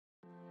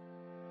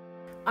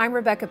I'm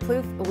Rebecca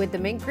Plouffe with the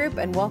Mink Group,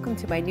 and welcome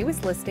to my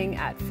newest listing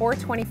at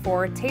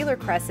 424 Taylor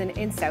Crescent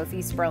in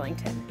Southeast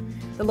Burlington.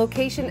 The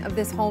location of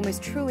this home is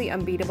truly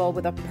unbeatable,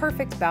 with a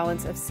perfect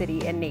balance of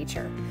city and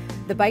nature.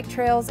 The bike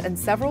trails and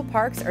several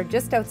parks are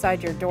just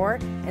outside your door,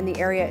 and the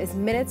area is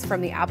minutes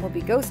from the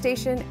Appleby GO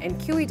station and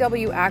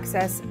QEW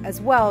access, as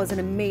well as an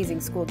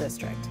amazing school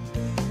district.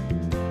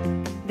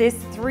 This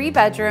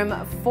 3-bedroom,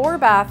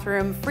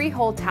 4-bathroom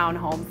freehold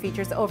townhome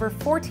features over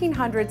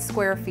 1,400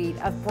 square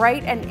feet of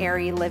bright and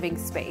airy living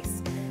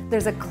space.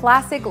 There's a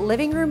classic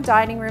living room,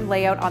 dining room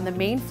layout on the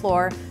main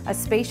floor, a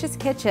spacious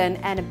kitchen,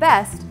 and a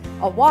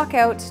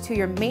walkout to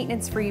your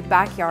maintenance-free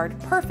backyard,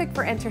 perfect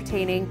for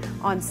entertaining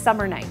on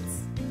summer nights.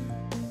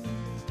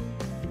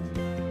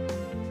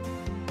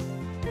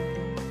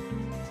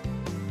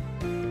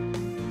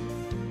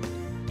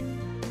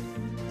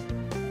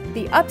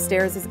 The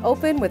upstairs is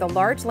open with a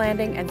large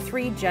landing and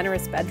 3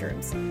 generous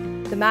bedrooms.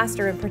 The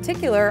master in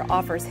particular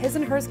offers his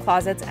and hers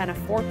closets and a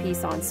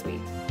 4-piece ensuite.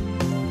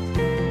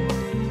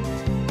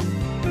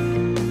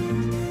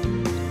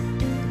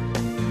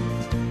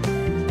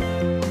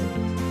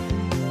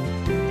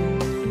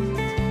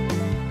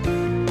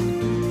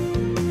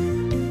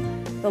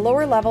 The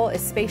lower level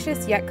is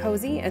spacious yet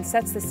cozy and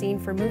sets the scene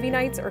for movie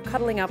nights or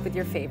cuddling up with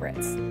your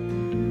favorites.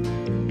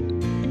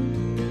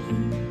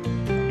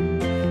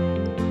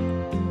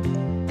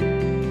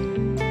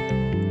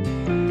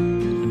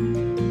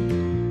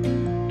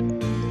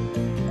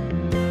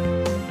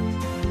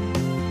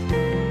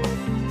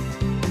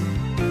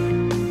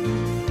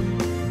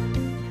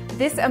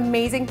 This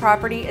amazing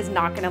property is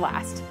not going to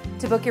last.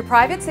 To book your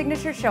private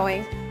signature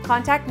showing,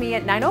 contact me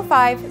at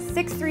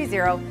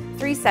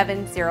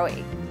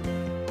 905-630-3708.